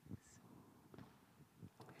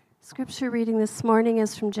Scripture reading this morning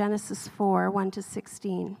is from Genesis 4,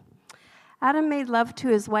 1-16. Adam made love to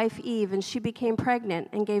his wife Eve, and she became pregnant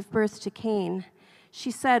and gave birth to Cain.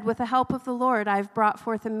 She said, "With the help of the Lord, I have brought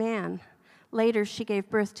forth a man." Later, she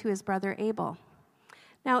gave birth to his brother Abel.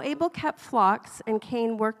 Now Abel kept flocks, and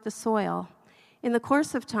Cain worked the soil. In the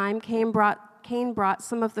course of time, Cain brought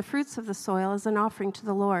some of the fruits of the soil as an offering to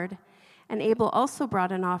the Lord. And Abel also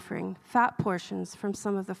brought an offering, fat portions from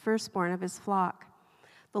some of the firstborn of his flock.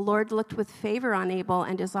 The Lord looked with favor on Abel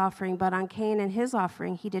and his offering, but on Cain and his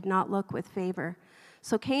offering he did not look with favor.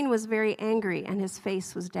 So Cain was very angry, and his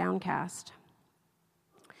face was downcast.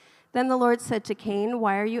 Then the Lord said to Cain,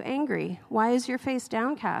 "Why are you angry? Why is your face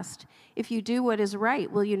downcast? If you do what is right,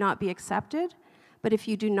 will you not be accepted? But if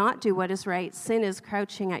you do not do what is right, sin is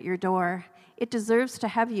crouching at your door. It deserves to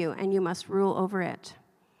have you, and you must rule over it."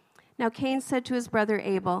 Now Cain said to his brother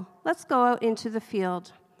Abel, "Let's go out into the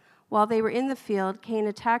field." While they were in the field, Cain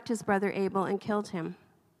attacked his brother Abel and killed him.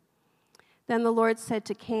 Then the Lord said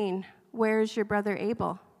to Cain, "Where is your brother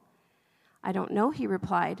Abel?" "I don't know," he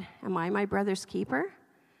replied. "Am I my brother's keeper?"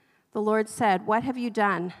 The Lord said, "What have you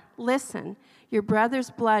done? Listen, your brother's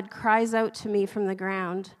blood cries out to me from the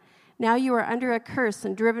ground. Now you are under a curse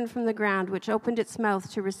and driven from the ground, which opened its mouth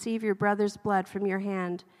to receive your brother's blood from your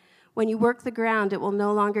hand. When you work the ground, it will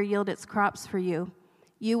no longer yield its crops for you.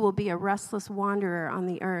 You will be a restless wanderer on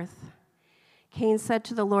the earth." Cain said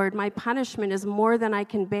to the Lord, "My punishment is more than I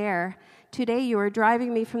can bear. Today you are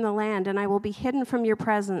driving me from the land, and I will be hidden from your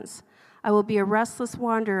presence. I will be a restless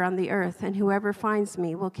wanderer on the earth, and whoever finds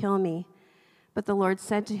me will kill me." But the Lord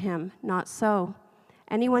said to him, "Not so.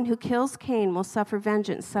 Anyone who kills Cain will suffer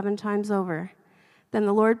vengeance 7 times over." Then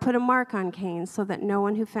the Lord put a mark on Cain so that no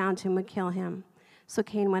one who found him would kill him. So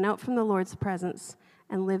Cain went out from the Lord's presence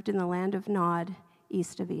and lived in the land of Nod,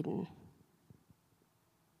 east of Eden.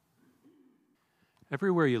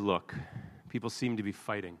 Everywhere you look, people seem to be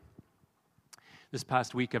fighting. This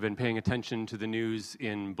past week, I've been paying attention to the news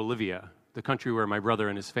in Bolivia, the country where my brother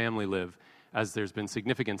and his family live, as there's been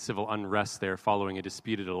significant civil unrest there following a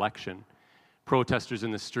disputed election. Protesters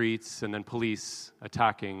in the streets, and then police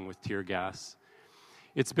attacking with tear gas.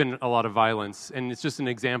 It's been a lot of violence, and it's just an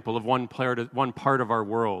example of one part of our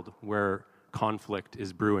world where conflict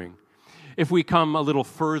is brewing. If we come a little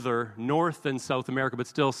further north than South America, but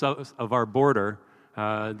still south of our border,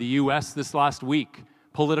 the U.S. this last week,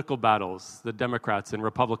 political battles, the Democrats and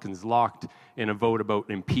Republicans locked in a vote about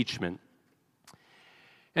impeachment.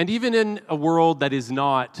 And even in a world that is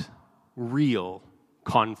not real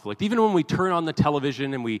conflict, even when we turn on the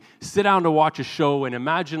television and we sit down to watch a show and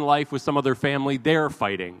imagine life with some other family, they're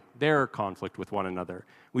fighting, they're conflict with one another.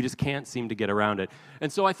 We just can't seem to get around it.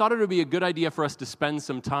 And so I thought it would be a good idea for us to spend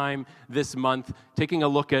some time this month taking a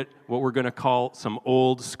look at what we're going to call some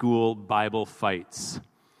old school Bible fights.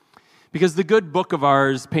 Because the good book of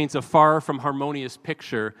ours paints a far from harmonious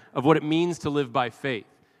picture of what it means to live by faith.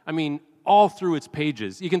 I mean, all through its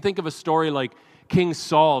pages. You can think of a story like King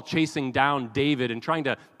Saul chasing down David and trying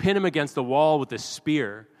to pin him against the wall with a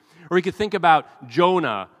spear. Or you could think about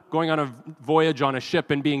Jonah going on a voyage on a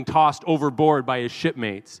ship and being tossed overboard by his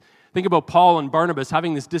shipmates. Think about Paul and Barnabas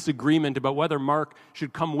having this disagreement about whether Mark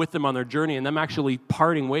should come with them on their journey, and them actually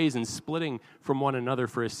parting ways and splitting from one another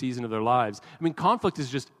for a season of their lives. I mean, conflict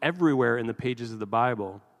is just everywhere in the pages of the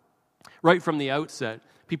Bible. Right from the outset,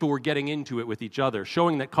 people were getting into it with each other,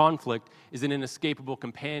 showing that conflict is an inescapable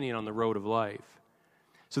companion on the road of life.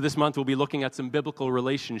 So this month we'll be looking at some biblical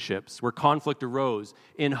relationships where conflict arose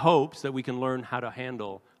in hopes that we can learn how to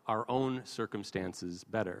handle our own circumstances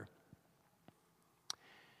better.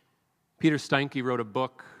 Peter Steinke wrote a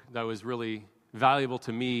book that was really valuable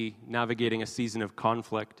to me navigating a season of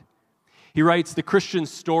conflict. He writes, "The Christian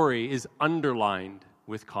story is underlined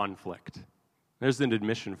with conflict." There's an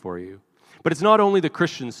admission for you. But it's not only the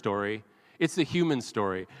Christian story, it's the human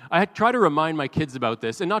story. I try to remind my kids about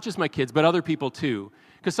this, and not just my kids, but other people too.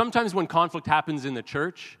 Because sometimes when conflict happens in the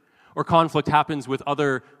church, or conflict happens with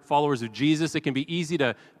other followers of Jesus, it can be easy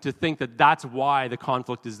to think that that's why the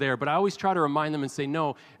conflict is there. But I always try to remind them and say,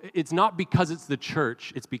 no, it's not because it's the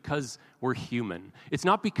church, it's because we're human. It's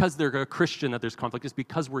not because they're a Christian that there's conflict, it's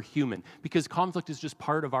because we're human. Because conflict is just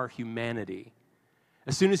part of our humanity.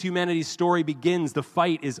 As soon as humanity's story begins, the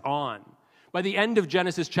fight is on. By the end of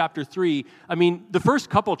Genesis chapter 3, the first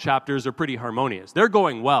couple chapters are pretty harmonious. They're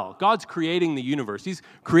going well. God's creating the universe. He's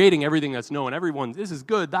creating everything that's known. This is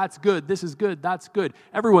good, that's good, this is good, that's good.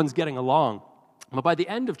 Everyone's getting along. But by the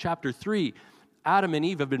end of chapter 3, Adam and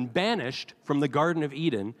Eve have been banished from the Garden of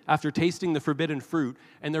Eden after tasting the forbidden fruit,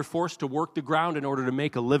 and they're forced to work the ground in order to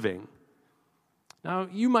make a living. Now,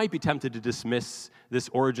 you might be tempted to dismiss this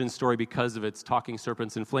origin story because of its talking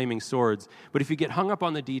serpents and flaming swords, but if you get hung up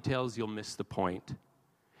on the details, you'll miss the point.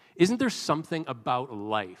 Isn't there something about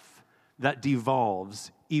life that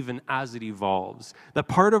devolves even as it evolves? That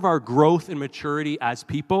part of our growth and maturity as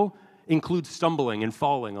people includes stumbling and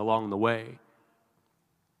falling along the way.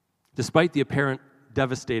 Despite the apparent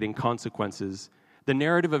devastating consequences, the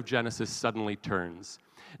narrative of Genesis suddenly turns.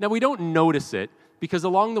 Now, we don't notice it because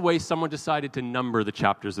along the way, someone decided to number the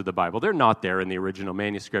chapters of the Bible. They're not there in the original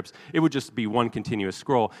manuscripts. It would just be one continuous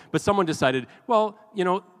scroll. But someone decided, well,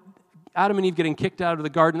 Adam and Eve getting kicked out of the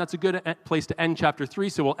garden, that's a good place to end chapter 3,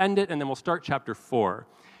 so we'll end it, and then we'll start chapter 4.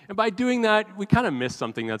 And by doing that, we kind of miss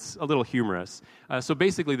something that's a little humorous. So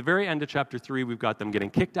basically, the very end of chapter 3, we've got them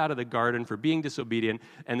getting kicked out of the garden for being disobedient,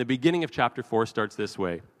 and the beginning of chapter 4 starts this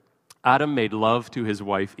way. Adam made love to his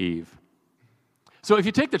wife Eve. So if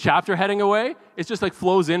you take the chapter heading away, it just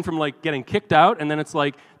flows in from getting kicked out, and then it's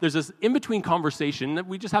there's this in-between conversation that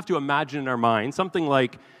we just have to imagine in our mind. Something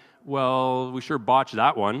like, well, we sure botched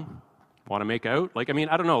that one. Want to make out? I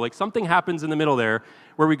don't know. Something happens in the middle there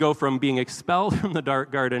where we go from being expelled from the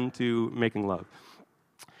dark garden to making love.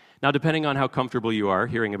 Now, depending on how comfortable you are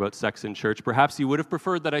hearing about sex in church, perhaps you would have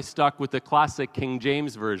preferred that I stuck with the classic King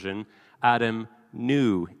James Version, Adam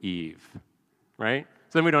knew Eve, right?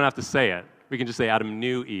 So then we don't have to say it. We can just say Adam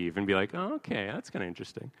knew Eve and be like, oh, okay, that's kind of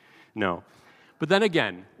interesting. No. But then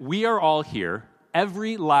again, we are all here,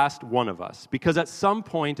 every last one of us, because at some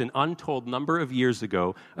point an untold number of years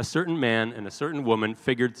ago, a certain man and a certain woman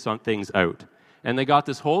figured some things out. And they got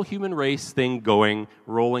this whole human race thing going,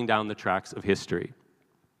 rolling down the tracks of history.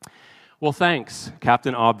 Well, thanks,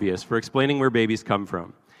 Captain Obvious, for explaining where babies come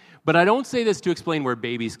from. But I don't say this to explain where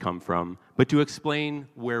babies come from, but to explain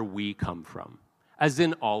where we come from, as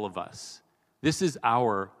in all of us. This is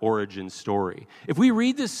our origin story. If we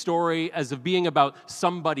read this story as of being about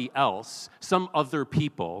somebody else, some other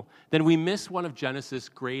people, then we miss one of Genesis'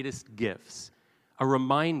 greatest gifts, a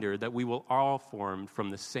reminder that we were all formed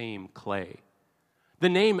from the same clay. The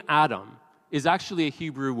name Adam is actually a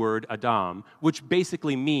Hebrew word, Adam, which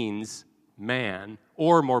basically means man,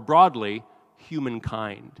 or more broadly,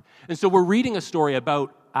 humankind. And so we're reading a story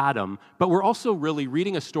about Adam, but we're also really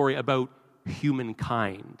reading a story about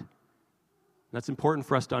humankind. That's important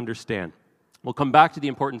for us to understand. We'll come back to the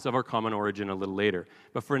importance of our common origin a little later.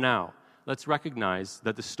 But for now, let's recognize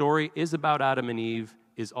that the story is about Adam and Eve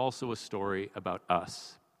is also a story about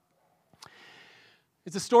us.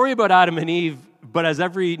 It's a story about Adam and Eve, but as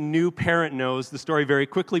every new parent knows, the story very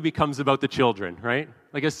quickly becomes about the children, right?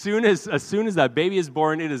 As soon as that baby is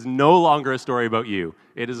born, it is no longer a story about you.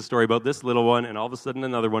 It is a story about this little one, and all of a sudden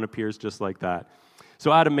another one appears just like that.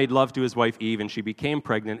 So Adam made love to his wife Eve, and she became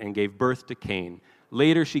pregnant and gave birth to Cain.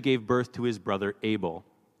 Later, she gave birth to his brother Abel.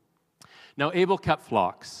 Now, Abel kept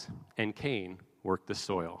flocks, and Cain worked the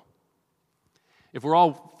soil. If we're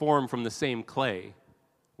all formed from the same clay,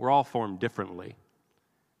 we're all formed differently.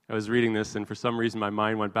 I was reading this, and for some reason, my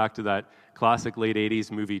mind went back to that classic late 80s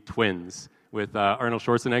movie, Twins, with Arnold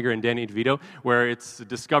Schwarzenegger and Danny DeVito, where it's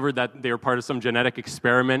discovered that they were part of some genetic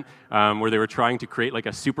experiment where they were trying to create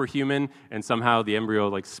a superhuman, and somehow the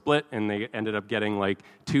embryo split, and they ended up getting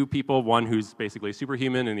two people, one who's basically a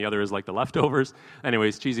superhuman, and the other is the leftovers.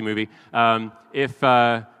 Anyways, cheesy movie. If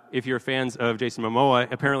you're fans of Jason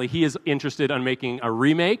Momoa, apparently he is interested in making a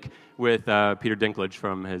remake with Peter Dinklage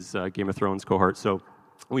from his Game of Thrones cohort, so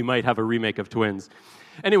we might have a remake of Twins.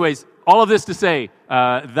 Anyways, all of this to say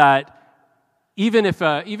that even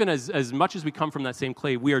as much as we come from that same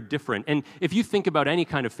clay, we are different. And if you think about any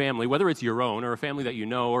kind of family, whether it's your own or a family that you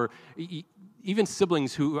know, or even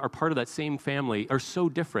siblings who are part of that same family are so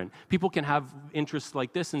different. People can have interests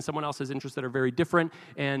like this, and someone else has interests that are very different,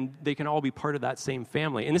 and they can all be part of that same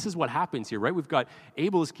family. And this is what happens here, right? We've got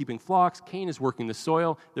Abel is keeping flocks, Cain is working the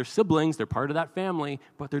soil. They're siblings, they're part of that family,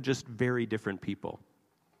 but they're just very different people.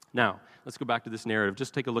 Now, let's go back to this narrative.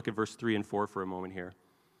 Just take a look at verse 3 and 4 for a moment here.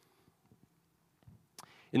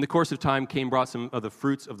 In the course of time, Cain brought some of the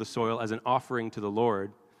fruits of the soil as an offering to the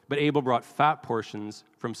Lord, but Abel brought fat portions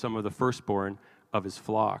from some of the firstborn of his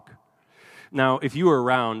flock. Now, if you were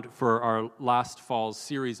around for our last fall's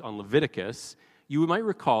series on Leviticus, you might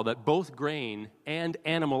recall that both grain and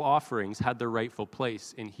animal offerings had their rightful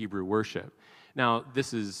place in Hebrew worship. Now,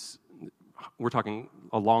 we're talking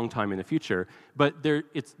a long time in the future, but the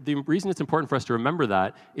reason it's important for us to remember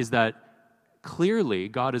that is that clearly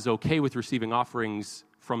God is okay with receiving offerings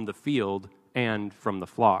from the field and from the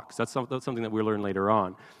flocks. That's something that we'll learn later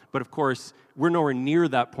on. But of course, we're nowhere near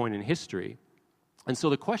that point in history. And so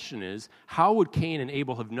the question is, how would Cain and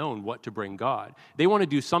Abel have known what to bring God? They want to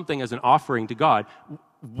do something as an offering to God.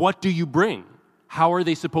 What do you bring? how are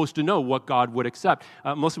they supposed to know what God would accept?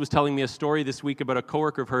 Melissa was telling me a story this week about a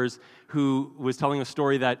coworker of hers who was telling a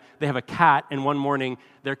story that they have a cat, and one morning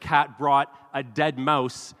their cat brought a dead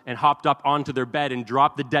mouse and hopped up onto their bed and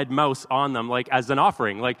dropped the dead mouse on them, like as an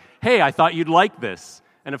offering. Like, hey, I thought you'd like this.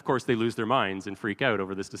 And of course, they lose their minds and freak out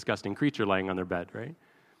over this disgusting creature lying on their bed, right?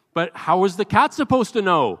 But how is the cat supposed to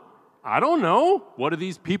know? I don't know. What do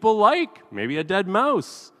these people like? Maybe a dead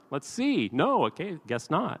mouse. Let's see. No, okay, guess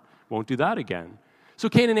not. Won't do that again. So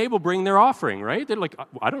Cain and Abel bring their offering, right? They're like,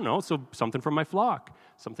 I don't know, so something from my flock,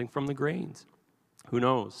 something from the grains. Who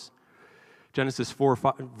knows? Genesis 4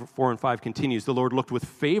 and 5 continues. The Lord looked with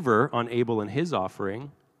favor on Abel and his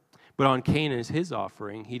offering, but on Cain and his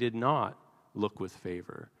offering, he did not look with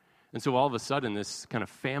favor. And so all of a sudden, this kind of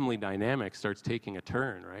family dynamic starts taking a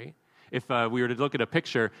turn, right? If we were to look at a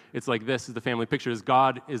picture, it's like this is the family picture.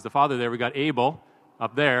 God is the father there. We got Abel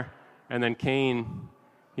up there, and then Cain,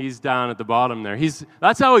 he's down at the bottom there.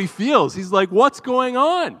 That's how he feels. He's like, what's going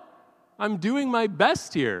on? I'm doing my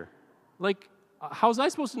best here. Like, how's I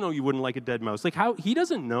supposed to know you wouldn't like a dead mouse? Like, how? He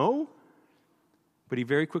doesn't know. But he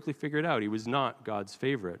very quickly figured out he was not God's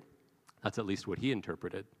favorite. That's at least what he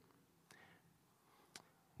interpreted.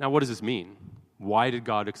 Now, what does this mean? Why did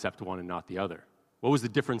God accept one and not the other? What was the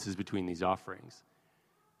differences between these offerings?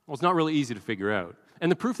 Well, it's not really easy to figure out.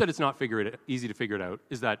 And the proof that it's not easy to figure it out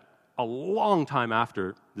is that a long time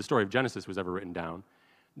after the story of Genesis was ever written down,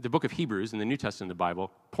 the book of Hebrews in the New Testament of the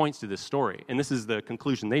Bible points to this story. And this is the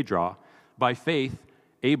conclusion they draw. By faith,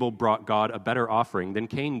 Abel brought God a better offering than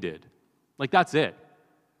Cain did. Like, that's it.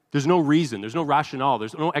 There's no reason. There's no rationale.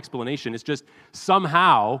 There's no explanation. It's just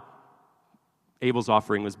somehow Abel's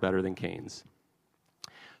offering was better than Cain's.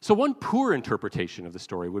 So one poor interpretation of the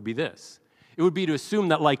story would be this. It would be to assume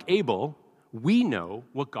that, like Abel, we know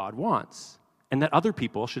what God wants, and that other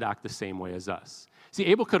people should act the same way as us. See,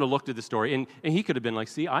 Abel could have looked at the story, and he could have been like,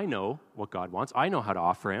 see, I know what God wants. I know how to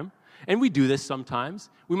offer him. And we do this sometimes.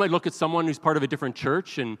 We might look at someone who's part of a different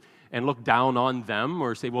church and look down on them,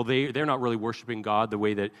 or say, well, they're not really worshiping God the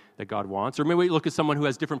way that God wants. Or maybe we look at someone who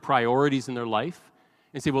has different priorities in their life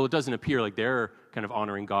and say, well, it doesn't appear like they're kind of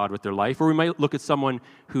honoring God with their life. Or we might look at someone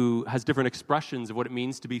who has different expressions of what it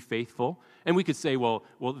means to be faithful, and we could say, well,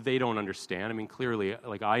 they don't understand. I mean, clearly,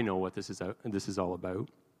 like, I know what this is all about.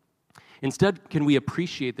 Instead, can we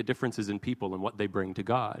appreciate the differences in people and what they bring to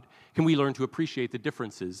God? Can we learn to appreciate the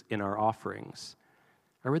differences in our offerings?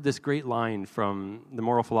 I read this great line from the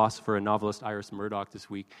moral philosopher and novelist Iris Murdoch this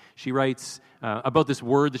week. She writes about this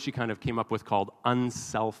word that she kind of came up with called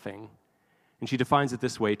unselfing. And she defines it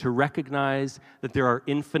this way: to recognize that there are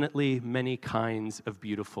infinitely many kinds of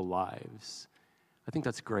beautiful lives. I think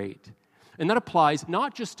that's great. And that applies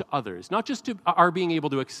not just to others, not just to our being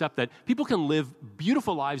able to accept that people can live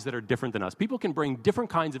beautiful lives that are different than us. People can bring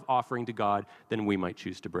different kinds of offering to God than we might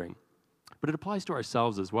choose to bring. But it applies to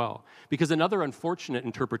ourselves as well. Because another unfortunate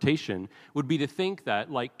interpretation would be to think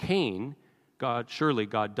that, like Cain, surely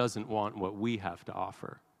God doesn't want what we have to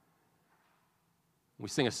offer. We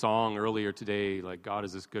sing a song earlier today, like, God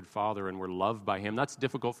is this good Father and we're loved by him. That's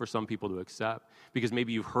difficult for some people to accept because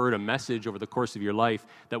maybe you've heard a message over the course of your life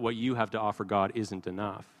that what you have to offer God isn't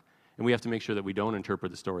enough. And we have to make sure that we don't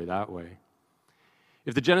interpret the story that way.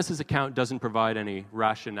 If the Genesis account doesn't provide any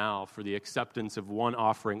rationale for the acceptance of one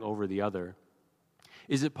offering over the other,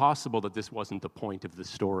 is it possible that this wasn't the point of the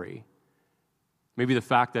story? Maybe the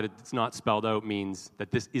fact that it's not spelled out means that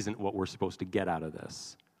this isn't what we're supposed to get out of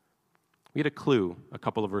this. We get a clue a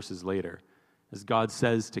couple of verses later, as God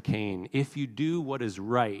says to Cain, if you do what is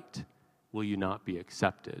right, will you not be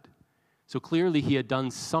accepted? So clearly he had done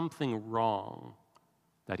something wrong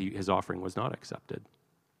that his offering was not accepted.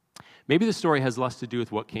 Maybe the story has less to do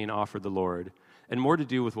with what Cain offered the Lord and more to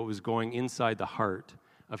do with what was going inside the heart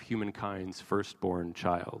of humankind's firstborn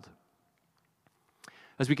child.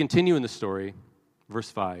 As we continue in the story, verse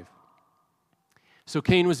 5. So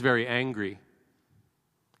Cain was very angry,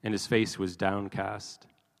 and his face was downcast.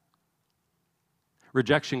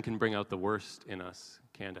 Rejection can bring out the worst in us,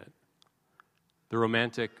 can't it? The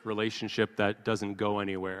romantic relationship that doesn't go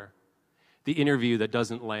anywhere. The interview that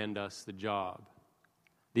doesn't land us the job.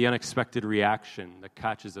 The unexpected reaction that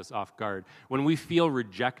catches us off guard. When we feel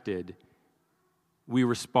rejected, we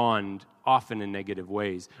respond often in negative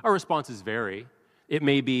ways. Our responses vary. It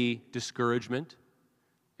may be discouragement.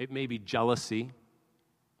 It may be jealousy.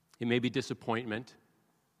 It may be disappointment.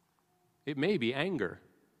 It may be anger.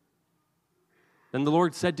 Then the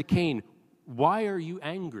Lord said to Cain, why are you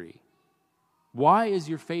angry? Why is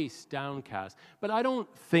your face downcast? But I don't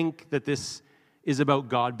think that this is about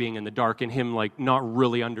God being in the dark and him like not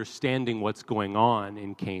really understanding what's going on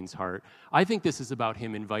in Cain's heart. I think this is about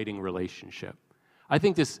him inviting relationship. I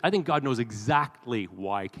think God knows exactly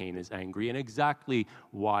why Cain is angry and exactly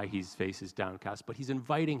why his face is downcast, but he's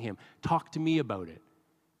inviting him. Talk to me about it.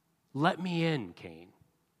 Let me in, Cain.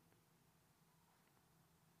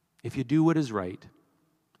 If you do what is right,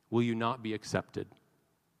 will you not be accepted?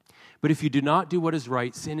 But if you do not do what is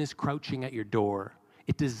right, sin is crouching at your door.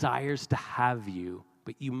 It desires to have you,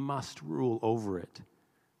 but you must rule over it.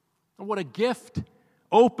 And what a gift.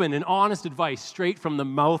 Open and honest advice straight from the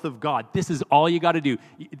mouth of God. This is all you got to do.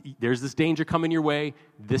 There's this danger coming your way.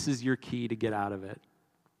 This is your key to get out of it.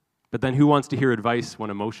 But then who wants to hear advice when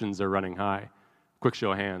emotions are running high? Quick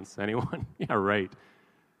show of hands. Anyone? Yeah, right.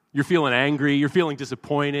 You're feeling angry. You're feeling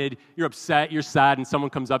disappointed. You're upset. You're sad. And someone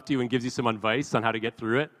comes up to you and gives you some advice on how to get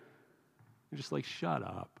through it. You're just like, shut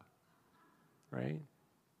up. Right?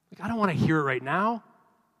 Like, I don't want to hear it right now.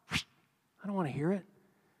 I don't want to hear it.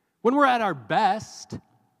 When we're at our best,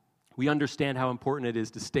 we understand how important it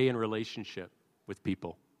is to stay in relationship with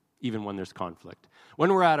people, even when there's conflict.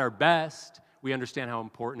 When we're at our best, we understand how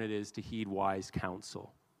important it is to heed wise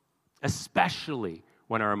counsel, especially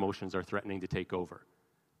when our emotions are threatening to take over,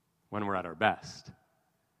 when we're at our best.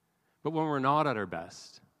 But when we're not at our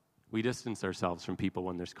best, we distance ourselves from people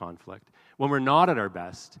when there's conflict. When we're not at our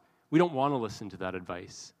best, we don't want to listen to that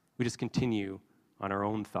advice. We just continue on our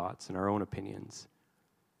own thoughts and our own opinions.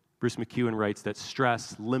 Bruce McEwen writes that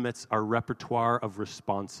stress limits our repertoire of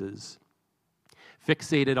responses.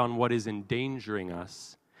 Fixated on what is endangering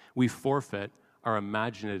us, we forfeit our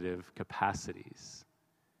imaginative capacities.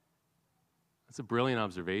 That's a brilliant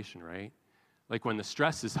observation, right? Like when the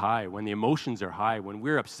stress is high, when the emotions are high, when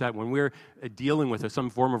we're upset, when we're dealing with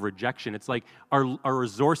some form of rejection, it's like our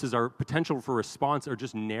resources, our potential for response are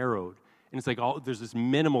just narrowed. And it's like there's this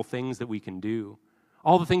minimal things that we can do.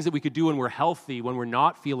 All the things that we could do when we're healthy, when we're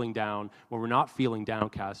not feeling down, when we're not feeling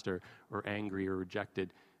downcast or angry or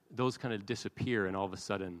rejected, those kind of disappear, and all of a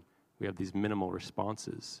sudden we have these minimal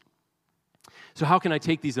responses. So how can I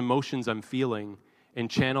take these emotions I'm feeling and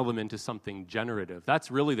channel them into something generative? That's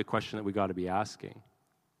really the question that we got to be asking.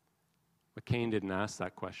 But Cain didn't ask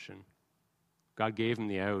that question. God gave him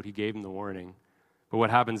the out. He gave him the warning. But what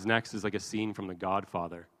happens next is like a scene from The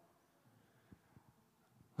Godfather.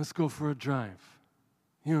 Let's go for a drive.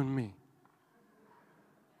 You and me.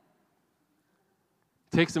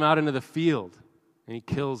 Takes him out into the field, and he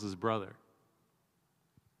kills his brother.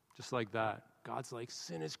 Just like that. God's like,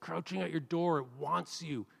 sin is crouching at your door. It wants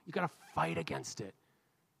you. You got to fight against it.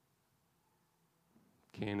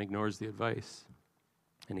 Cain ignores the advice,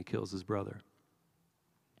 and he kills his brother.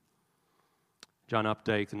 John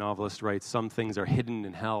Updike, the novelist, writes, some things are hidden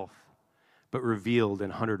in health, but revealed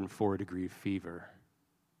in 104-degree fever.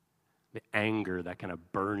 The anger that kind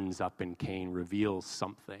of burns up in Cain reveals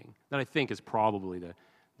something that I think is probably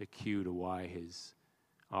the cue to why his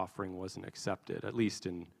offering wasn't accepted, at least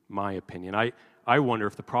in my opinion. I wonder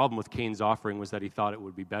if the problem with Cain's offering was that he thought it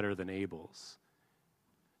would be better than Abel's.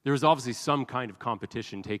 There was obviously some kind of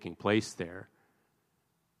competition taking place there.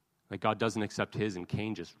 Like God doesn't accept his, and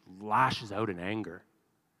Cain just lashes out in anger.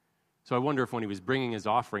 So I wonder if when he was bringing his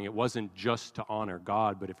offering, it wasn't just to honor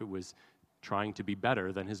God, but if it was trying to be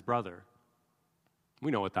better than his brother. We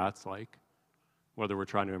know what that's like, whether we're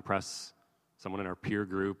trying to impress someone in our peer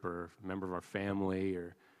group or a member of our family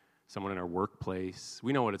or someone in our workplace.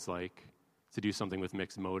 We know what it's like to do something with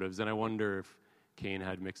mixed motives, and I wonder if Cain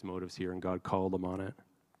had mixed motives here and God called him on it.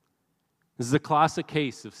 This is a classic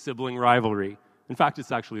case of sibling rivalry. In fact,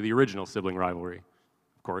 it's actually the original sibling rivalry.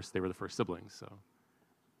 Of course, they were the first siblings, so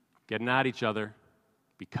getting at each other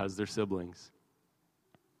because they're siblings.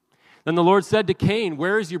 Then the Lord said to Cain,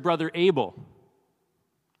 where is your brother Abel?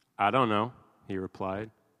 I don't know, he replied.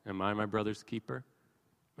 Am I my brother's keeper?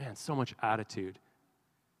 Man, so much attitude.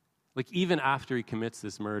 Like even after he commits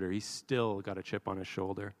this murder, he's still got a chip on his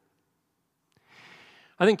shoulder.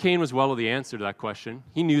 I think Cain was well with the answer to that question.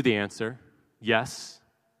 He knew the answer. Yes,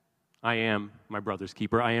 I am my brother's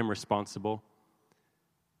keeper. I am responsible.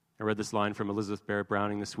 I read this line from Elizabeth Barrett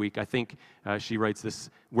Browning this week. I think she writes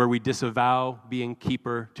this, where we disavow being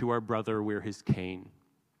keeper to our brother, we're his Cain.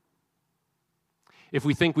 If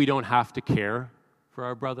we think we don't have to care for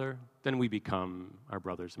our brother, then we become our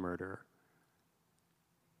brother's murderer.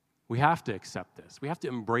 We have to accept this. We have to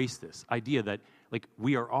embrace this idea that like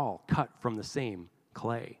we are all cut from the same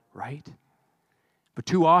clay, right? But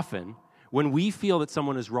too often, when we feel that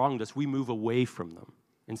someone has wronged us, we move away from them,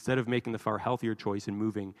 instead of making the far healthier choice and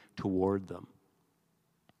moving toward them.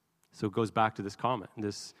 So it goes back to this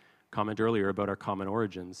comment earlier about our common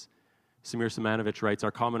origins. Samir Simonovich writes,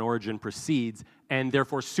 our common origin precedes and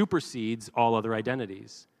therefore supersedes all other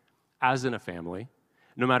identities. As in a family,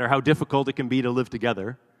 no matter how difficult it can be to live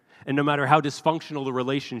together, And no matter how dysfunctional the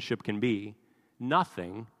relationship can be,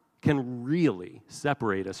 nothing can really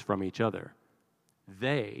separate us from each other.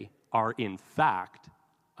 They are, in fact,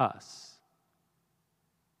 us.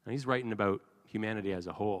 And he's writing about humanity as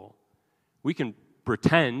a whole. We can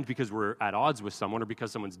pretend because we're at odds with someone or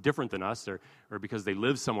because someone's different than us or because they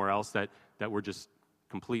live somewhere else that we're just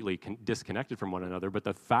completely disconnected from one another. But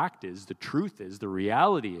the fact is, the truth is, the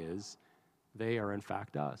reality is, they are, in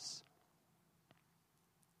fact, us.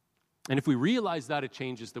 And if we realize that, it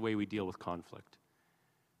changes the way we deal with conflict.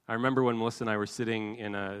 I remember when Melissa and I were sitting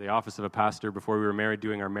in the office of a pastor before we were married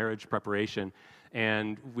doing our marriage preparation,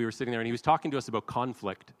 and we were sitting there, and he was talking to us about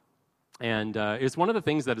conflict. And it's one of the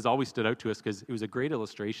things that has always stood out to us because it was a great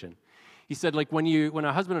illustration. He said, like, when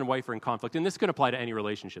a husband and wife are in conflict, and this can apply to any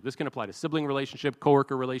relationship. This can apply to sibling relationship,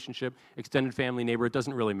 coworker relationship, extended family, neighbor. It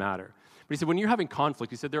doesn't really matter. But he said, when you're having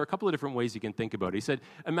conflict, he said, there are a couple of different ways you can think about it. He said,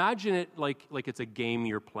 imagine it like it's a game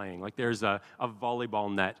you're playing. Like there's a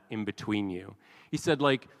volleyball net in between you. He said,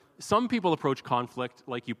 like, some people approach conflict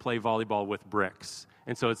like you play volleyball with bricks.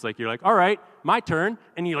 And so it's like, you're like, all right, my turn.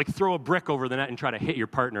 And you like throw a brick over the net and try to hit your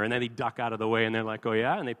partner. And then they duck out of the way and they're like, oh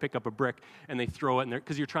yeah? And they pick up a brick and they throw it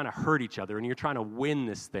because you're trying to hurt each other and you're trying to win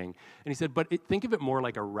this thing. And he said, but think of it more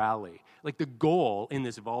like a rally. Like the goal in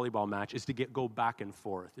this volleyball match is to go back and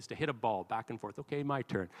forth, is to hit a ball back and forth. Okay, my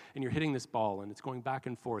turn. And you're hitting this ball and it's going back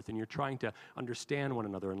and forth and you're trying to understand one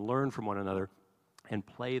another and learn from one another and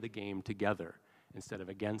play the game together instead of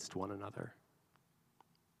against one another.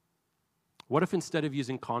 What if instead of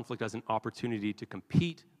using conflict as an opportunity to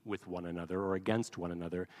compete with one another or against one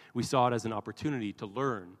another, we saw it as an opportunity to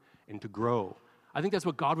learn and to grow? I think that's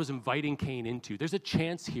what God was inviting Cain into. There's a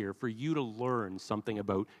chance here for you to learn something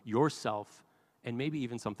about yourself and maybe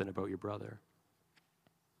even something about your brother.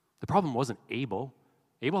 The problem wasn't Abel.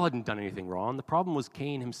 Abel hadn't done anything wrong. The problem was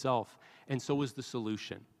Cain himself, and so was the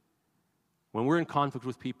solution. When we're in conflict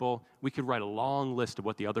with people, we could write a long list of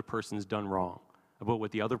what the other person's done wrong, about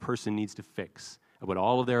what the other person needs to fix, about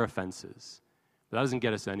all of their offenses. But that doesn't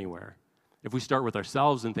get us anywhere. If we start with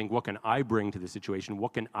ourselves and think, what can I bring to the situation?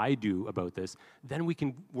 What can I do about this? Then we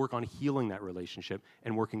can work on healing that relationship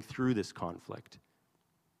and working through this conflict.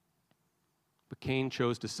 But Cain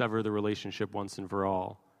chose to sever the relationship once and for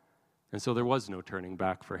all. And so there was no turning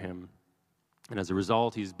back for him. And as a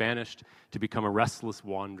result, he's banished to become a restless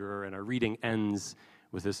wanderer. And our reading ends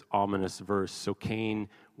with this ominous verse. So Cain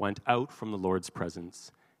went out from the Lord's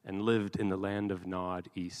presence and lived in the land of Nod,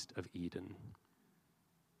 east of Eden.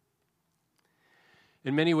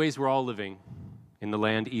 In many ways, we're all living in the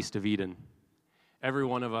land east of Eden. Every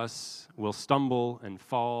one of us will stumble and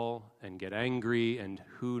fall and get angry and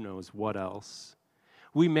who knows what else.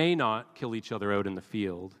 We may not kill each other out in the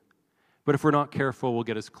field, but if we're not careful, we'll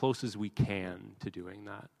get as close as we can to doing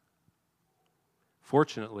that.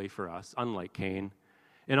 Fortunately for us, unlike Cain,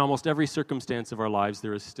 in almost every circumstance of our lives,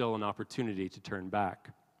 there is still an opportunity to turn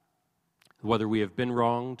back, whether we have been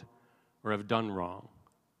wronged or have done wrong.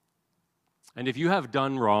 And if you have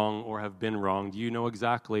done wrong or have been wronged, you know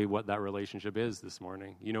exactly what that relationship is this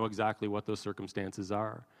morning. You know exactly what those circumstances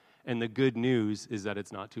are. And the good news is that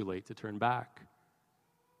it's not too late to turn back.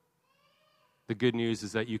 The good news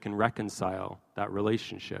is that you can reconcile that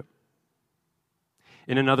relationship.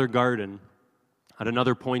 In another garden, at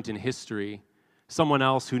another point in history, someone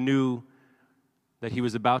else who knew that he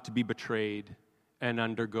was about to be betrayed and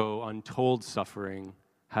undergo untold suffering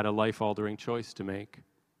had a life-altering choice to make.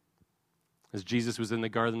 As Jesus was in the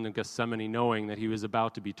Garden of Gethsemane, knowing that he was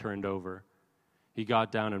about to be turned over, he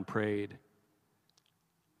got down and prayed.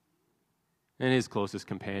 And his closest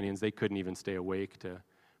companions, they couldn't even stay awake to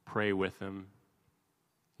pray with him.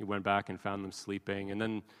 He went back and found them sleeping. And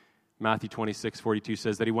then Matthew 26:42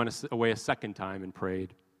 says that he went away a second time and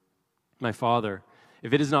prayed, "My Father,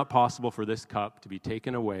 if it is not possible for this cup to be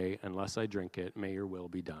taken away unless I drink it, may your will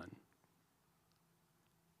be done."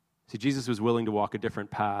 See, Jesus was willing to walk a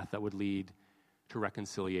different path that would lead to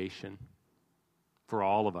reconciliation for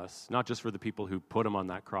all of us, not just for the people who put him on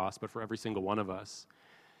that cross, but for every single one of us.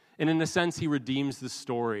 And in a sense, he redeems the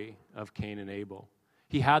story of Cain and Abel.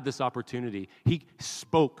 He had this opportunity. He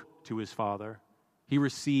spoke to his father. He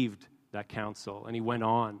received that counsel, and he went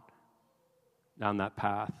on down that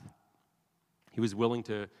path. He was willing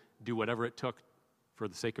to do whatever it took for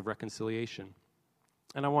the sake of reconciliation.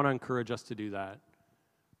 And I want to encourage us to do that.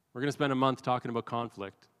 We're going to spend a month talking about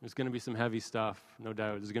conflict. There's going to be some heavy stuff, no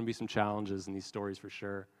doubt. There's going to be some challenges in these stories for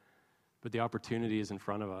sure. But the opportunity is in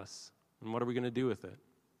front of us. And what are we going to do with it?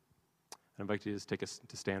 I invite you to just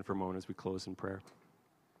to stand for a moment as we close in prayer.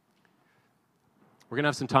 We're going to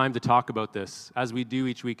have some time to talk about this, as we do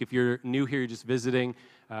each week. If you're new here, you're just visiting,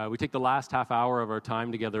 we take the last half hour of our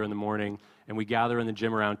time together in the morning, and we gather in the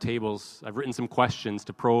gym around tables. I've written some questions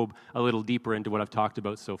to probe a little deeper into what I've talked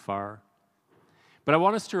about so far. But I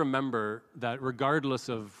want us to remember that regardless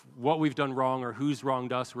of what we've done wrong or who's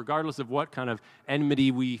wronged us, regardless of what kind of enmity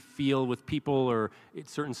we feel with people or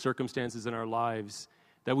certain circumstances in our lives,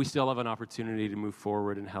 that we still have an opportunity to move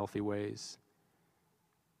forward in healthy ways.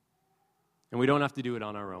 And we don't have to do it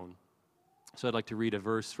on our own. So I'd like to read a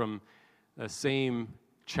verse from the same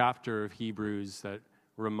chapter of Hebrews that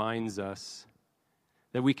reminds us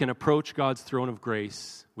that we can approach God's throne of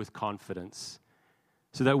grace with confidence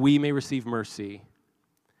so that we may receive mercy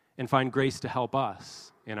and find grace to help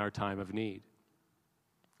us in our time of need.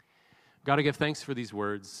 God, I give thanks for these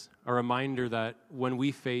words, a reminder that when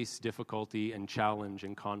we face difficulty and challenge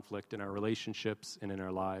and conflict in our relationships and in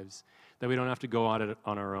our lives, that we don't have to go at it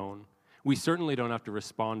on our own. We certainly don't have to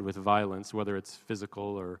respond with violence, whether it's physical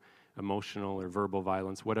or emotional or verbal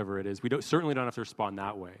violence, whatever it is. We certainly don't have to respond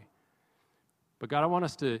that way. But God, I want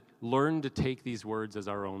us to learn to take these words as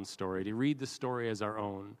our own story, to read the story as our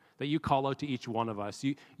own, that you call out to each one of us.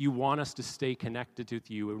 You want us to stay connected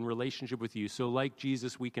with you, in relationship with you. So like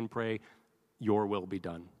Jesus, we can pray, your will be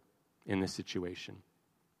done in this situation.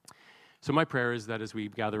 So my prayer is that as we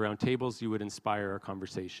gather around tables, you would inspire our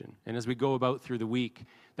conversation. And as we go about through the week,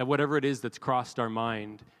 that whatever it is that's crossed our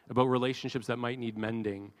mind about relationships that might need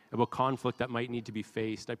mending, about conflict that might need to be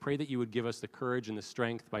faced, I pray that you would give us the courage and the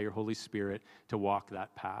strength by your Holy Spirit to walk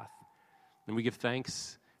that path. And we give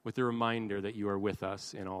thanks with the reminder that you are with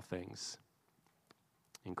us in all things.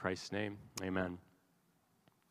 In Christ's name, amen.